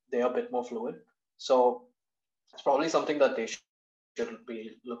half, they are a bit more fluid. So it's probably something that they should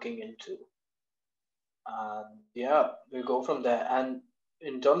be looking into. And yeah, we'll go from there. And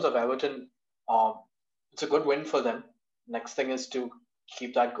in terms of Everton, um, it's a good win for them. Next thing is to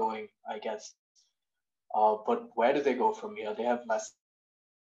keep that going, I guess. But where do they go from here? They have Leicester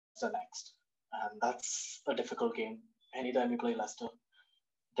next, and that's a difficult game. Anytime you play Leicester,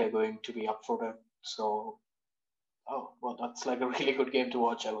 they're going to be up for it. So, oh, well, that's like a really good game to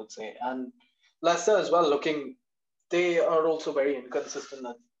watch, I would say. And Leicester as well, they are also very inconsistent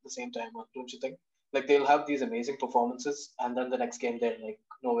at the same time, don't you think? Like they'll have these amazing performances, and then the next game they're like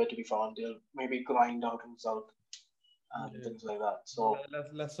nowhere to be found. They'll maybe grind out a result and Yeah. things like that. So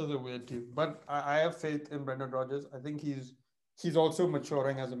Leicester's a weird team, but I have faith in Brendan Rodgers. I think he's also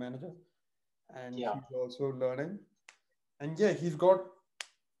maturing as a manager, and yeah, he's also learning. And yeah, he's got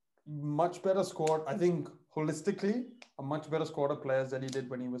much better squad. I think holistically, a much better squad of players than he did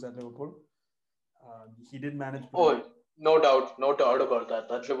when he was at Liverpool. He did manage pretty. oh, no doubt about that.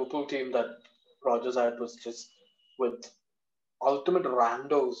 That Liverpool team that Rogers had was just with ultimate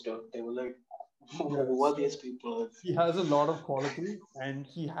randos, dude. They were like, Yeah, who are these so people? he has a lot of quality, and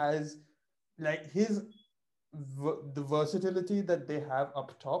he has like the versatility that they have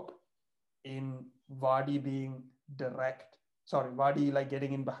up top in Vardy being direct. Sorry, Vardy like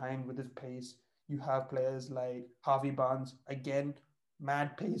getting in behind with his pace. You have players like Harvey Barnes, again,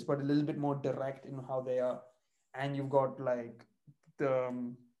 mad pace, but a little bit more direct in how they are. And you've got like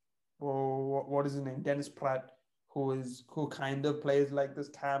the what is his name, Dennis Pratt, who kind of plays like this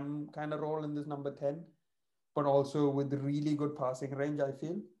cam kind of role in this number 10, but also with really good passing range, I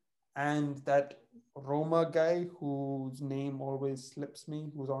feel. And that Roma guy whose name always slips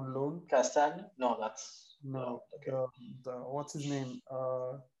me, who's on loan. Castan? No, that's No, okay. the what's his name?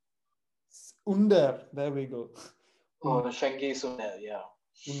 Under. There we go. Oh, Shengi Sunil, yeah.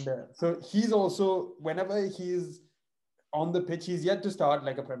 Under. So he's also, whenever he's on the pitch, he's yet to start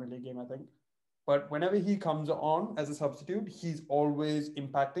like a Premier League game, I think. But whenever he comes on as a substitute, he's always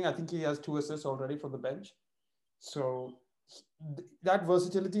impacting. I think he has 2 assists already from the bench. So that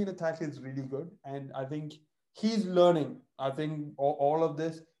versatility in attack is really good. And I think he's learning. I think all of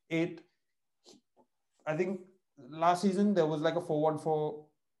this, I think last season there was like a 4-1-4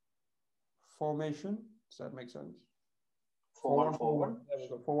 formation. Does that make sense? 4-1-4-1. 4-1-4-1. There we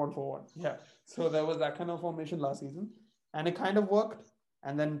go. 4-1-4-1. Yeah. So there was that kind of formation last season. And it kind of worked.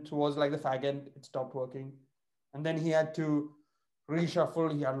 And then towards like the fag end, it stopped working. And then he had to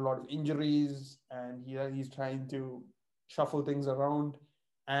reshuffle. He had a lot of injuries and he's trying to shuffle things around.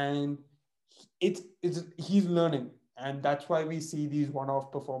 And it's he's learning. And that's why we see these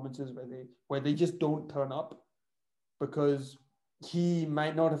one-off performances where they just don't turn up because he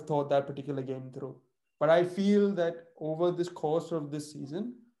might not have thought that particular game through. But I feel that over this course of this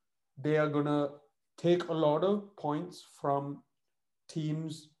season, they are gonna take a lot of points from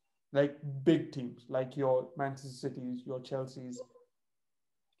teams like big teams, like your Manchester Cities, your Chelseas,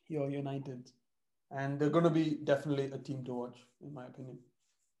 your Uniteds, and they're gonna be definitely a team to watch, in my opinion.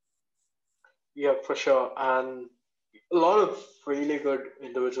 Yeah, for sure. And a lot of really good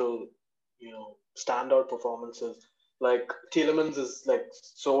individual, standout performances. Like Tielemans is like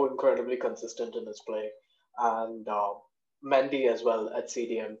so incredibly consistent in his play, and Mendy as well at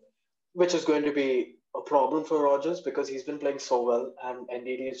CDM, which is going to be a problem for Rogers because he's been playing so well, and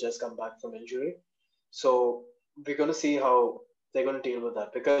NDD has just come back from injury. So we're going to see how they're going to deal with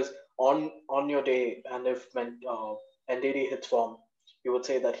that because on your day, and if NDD hits form, you would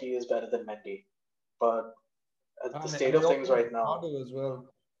say that he is better than Mendy. But at the And state they of also things have right now, Ricardo as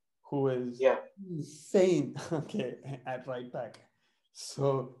well, who is yeah, insane. Okay, at right back.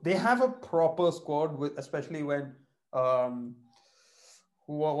 So they have a proper squad with, especially when um,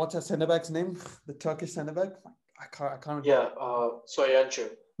 what's her centre back's name? The Turkish centre back. I can't get. yeah, Soyuncu.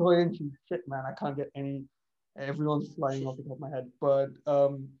 Shit, man, I can't get any. Everyone's flying off the top of my head, but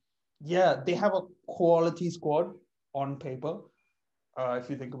yeah, they have a quality squad, on paper. If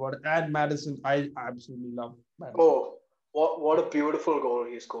you think about it, and Madison, I absolutely love Madison. Oh, what a beautiful goal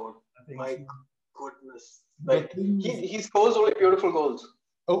he scored! I think My so. goodness, The like thing is, he scores only beautiful goals.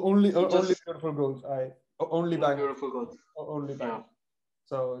 He only just beautiful goals. Only only bangers. beautiful goals. Only Yeah, bangers.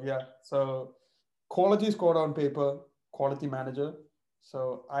 So yeah, so quality scored on paper, quality manager.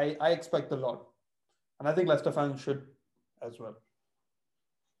 So I expect a lot, and I think Leicester fans should as well.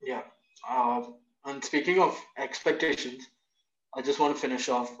 yeah. And speaking of expectations, I just want to finish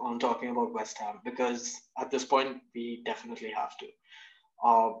off on talking about West Ham because at this point we definitely have to.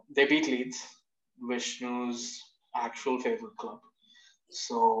 They beat Leeds, Vishnu's actual favorite club.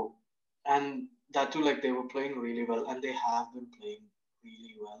 So, and that too, like they were playing really well, and they have been playing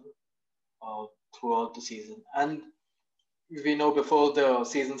really well throughout the season. And we know before the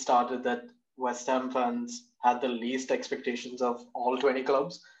season started that West Ham fans had the least expectations of all 20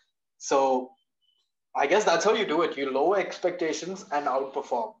 clubs. So I guess that's how you do it. You lower expectations and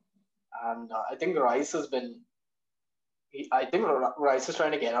outperform. And I think Rice has been. I think Rice is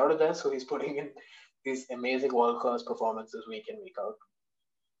trying to get out of there, so he's putting in these amazing world class performances week in week out.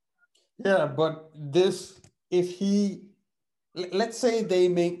 Yeah, but this, if he, let's say they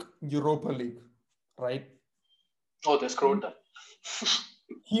make Europa League, right? Oh, they screwed them.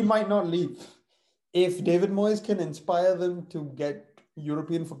 He might not leave. If David Moyes can inspire them to get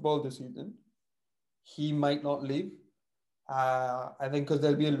European football this season, he might not leave. I think because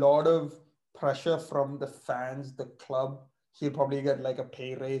there'll be a lot of pressure from the fans, the club. He'll probably get like a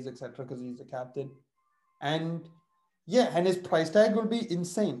pay raise, etc., because he's the captain. And yeah, and his price tag will be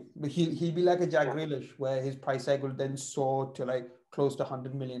insane. But he'll be like a Jack Yeah, Grealish, where his price tag will then soar to like close to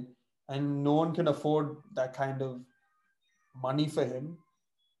 100 million, and no one can afford that kind of money for him.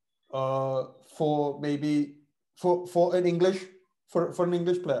 For maybe for an English for an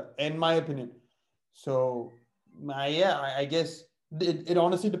English player, in my opinion. So, yeah, I guess it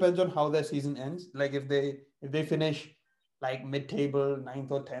honestly depends on how their season ends. Like if they finish like mid-table,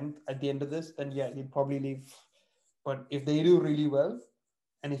 ninth or 10th at the end of this, then yeah, he'd probably leave. But if they do really well,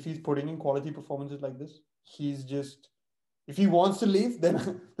 and if he's putting in quality performances like this, he's just if he wants to leave,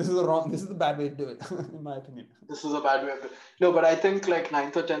 then this is the bad way to do it, in my opinion. this is a bad way of it. No, but I think like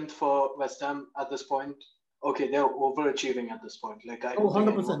ninth or tenth for West Ham at this point. Okay, they're overachieving at this point. Like I Oh, don't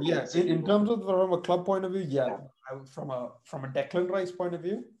think 100%. anyone can Yeah. say In that. terms of from a club point of view, yeah. Yeah. From a Declan Rice point of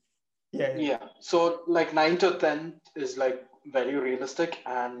view, yeah, yeah. Yeah. So like 9th or 10th is like very realistic.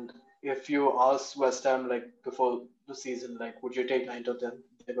 And if you ask West Ham like before the season, like would you take 9th or 10th?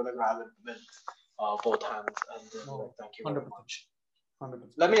 They're gonna grab it with both hands and they'll be like, No, thank you very 100%. much.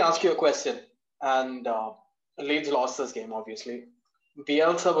 100%. Let me ask you a question. And Leeds lost this game, obviously.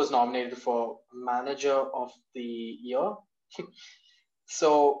 Bielsa was nominated for Manager of the Year.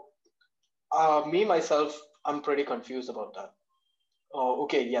 So me myself, I'm pretty confused about that.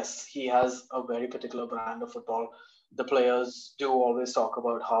 Okay, yes, he has a very particular brand of football. The players do always talk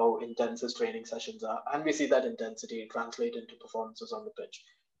about how intense his training sessions are, and we see that intensity translate into performances on the pitch.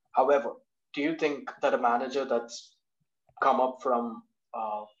 However, do you think that a manager that's come up from,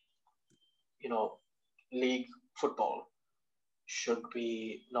 uh, you know, league football should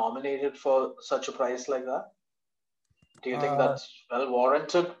be nominated for such a prize like that? Do you think Uh, that's well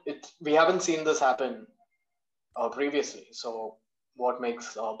warranted? We haven't seen this happen previously. So, what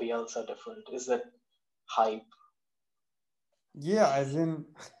makes Bielsa different? Is it hype yeah, as in,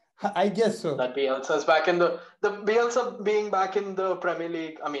 I guess so. that Bielsa's back in the Bielsa being back in the Premier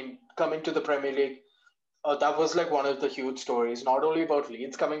League? I mean, coming to the Premier League, that was like one of the huge stories. Not only about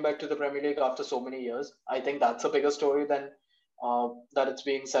Leeds coming back to the Premier League after so many years. I think that's a bigger story than that it's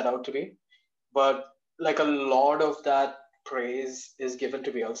being set out to be. But like a lot of that praise is given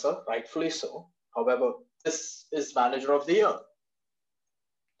to Bielsa, rightfully so. However, this is Manager of the Year.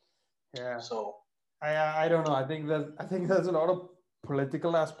 Yeah, So I don't know. I think there's a lot of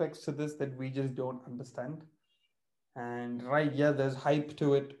political aspects to this that we just don't understand. And right, yeah, there's hype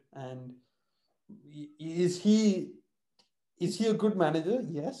to it. And is he a good manager?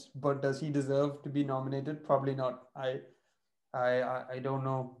 Yes, but does he deserve to be nominated? Probably not. I don't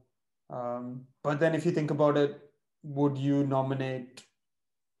know. But then if you think about it, would you nominate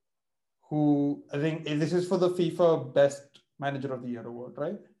who? I think this is for the FIFA Best Manager of the Year award,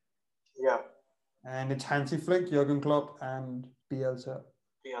 right? yeah, And it's Hansi Flick, Jurgen Klopp, and Bielsa.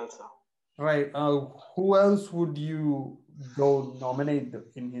 Bielsa. Right. Who else would you go nominate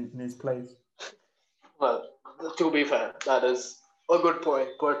in his place? Well, to be fair, that is a good point.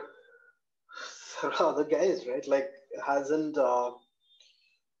 But there are other guys, right? Like hasn't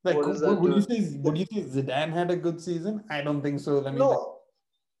Like, what is that would you dude? say would you say Zidane had a good season? I don't think so. I mean, like, No,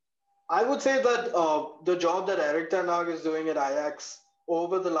 I would say that the job that Eric Ten Hag is doing at Ajax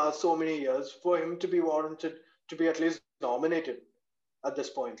over the last so many years, for him to be warranted to be at least nominated at this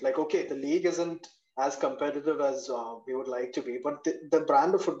point. Like, okay, the league isn't as competitive as we would like to be, but the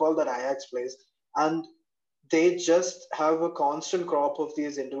brand of football that Ajax plays, and they just have a constant crop of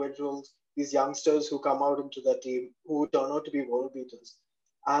these individuals, these youngsters who come out into the team who turn out to be world beaters.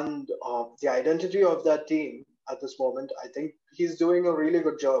 And the identity of that team at this moment, I think he's doing a really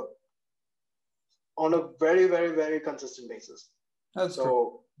good job on a very, very, very consistent basis. That's true.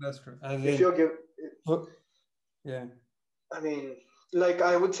 So That's true. if you're give, Yeah. I mean, like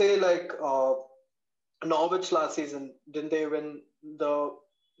I would say, like Norwich last season, didn't they win the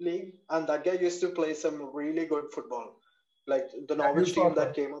league? And that guy used to play some really good football. Like the Norwich team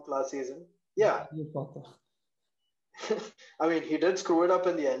that came up last season. Yeah. I mean, he did screw it up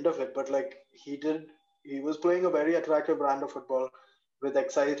in the end of it, but like he was playing a very attractive brand of football with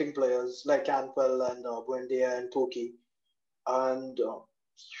exciting players like Cantwell and Buendia and Toki. And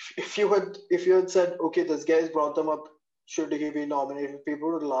if you had said, okay, this guy's brought them up, should he be nominated?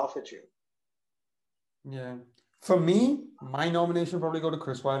 People would laugh at you. Yeah. For me, my nomination probably go to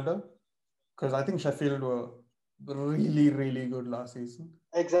Chris Wilder because I think Sheffield were really, really good last season.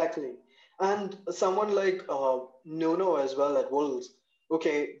 Exactly. And someone like Nuno as well at Wolves.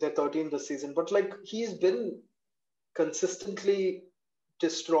 Okay, they're 13th this season, but like he's been consistently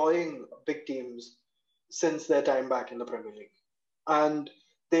destroying big teams since their time back in the Premier League. And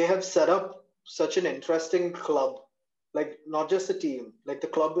they have set up such an interesting club, like not just a team, like the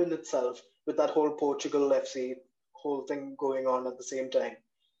club in itself, with that whole Portugal FC whole thing going on at the same time.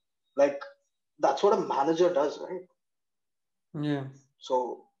 Like that's what a manager does, right? Yeah.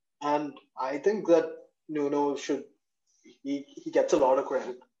 So, and I think that Nuno he gets a lot of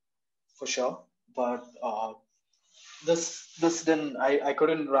credit for sure, but this didn't I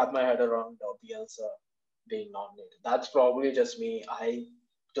couldn't wrap my head around Bielsa being nominated. That's probably just me. I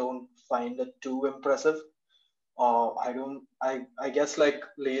don't find it too impressive. I guess like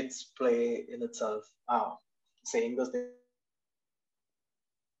Leeds play in itself. Saying this, they're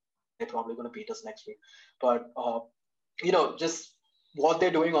probably going to beat us next week. But just what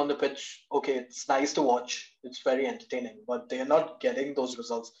they're doing on the pitch, okay, it's nice to watch. It's very entertaining, but they're not getting those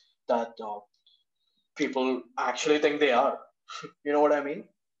results that people actually think they are. You know what I mean?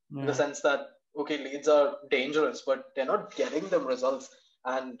 In the sense that, okay, Leeds are dangerous, but they're not getting them results.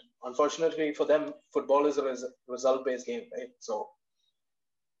 And unfortunately for them, football is a result-based game, right? So,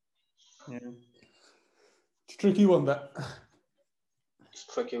 yeah, it's a tricky one. It's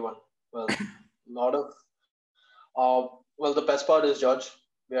a tricky one. Well, lot of. Well, the best part is, George,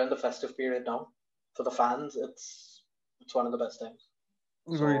 we are in the festive period now. For the fans, it's one of the best times.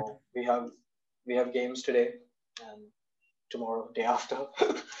 Agreed. So we have games today and tomorrow, day after,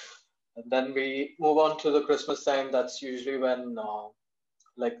 and then we move on to the Christmas time. That's usually when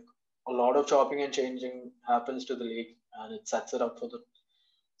like a lot of chopping and changing happens to the league, and it sets it up for the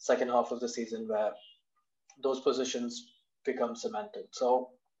second half of the season where those positions become cemented. So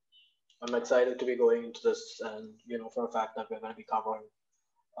I'm excited to be going into this, and for a fact that we're going to be covering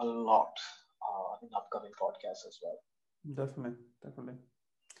a lot in upcoming podcasts as well. Definitely.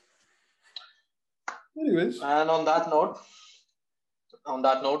 Anyways, and on that note,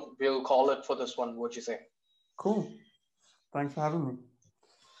 we'll call it for this one. What you say? Cool. Thanks for having me.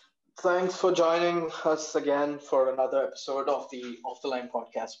 Thanks for joining us again for another episode of the Off the Line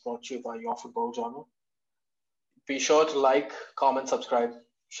podcast brought to you by Your Football Journal. Be sure to like, comment, subscribe,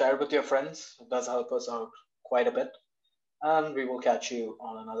 share with your friends. It does help us out quite a bit. And we will catch you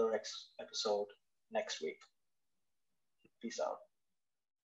on another episode next week. Peace out.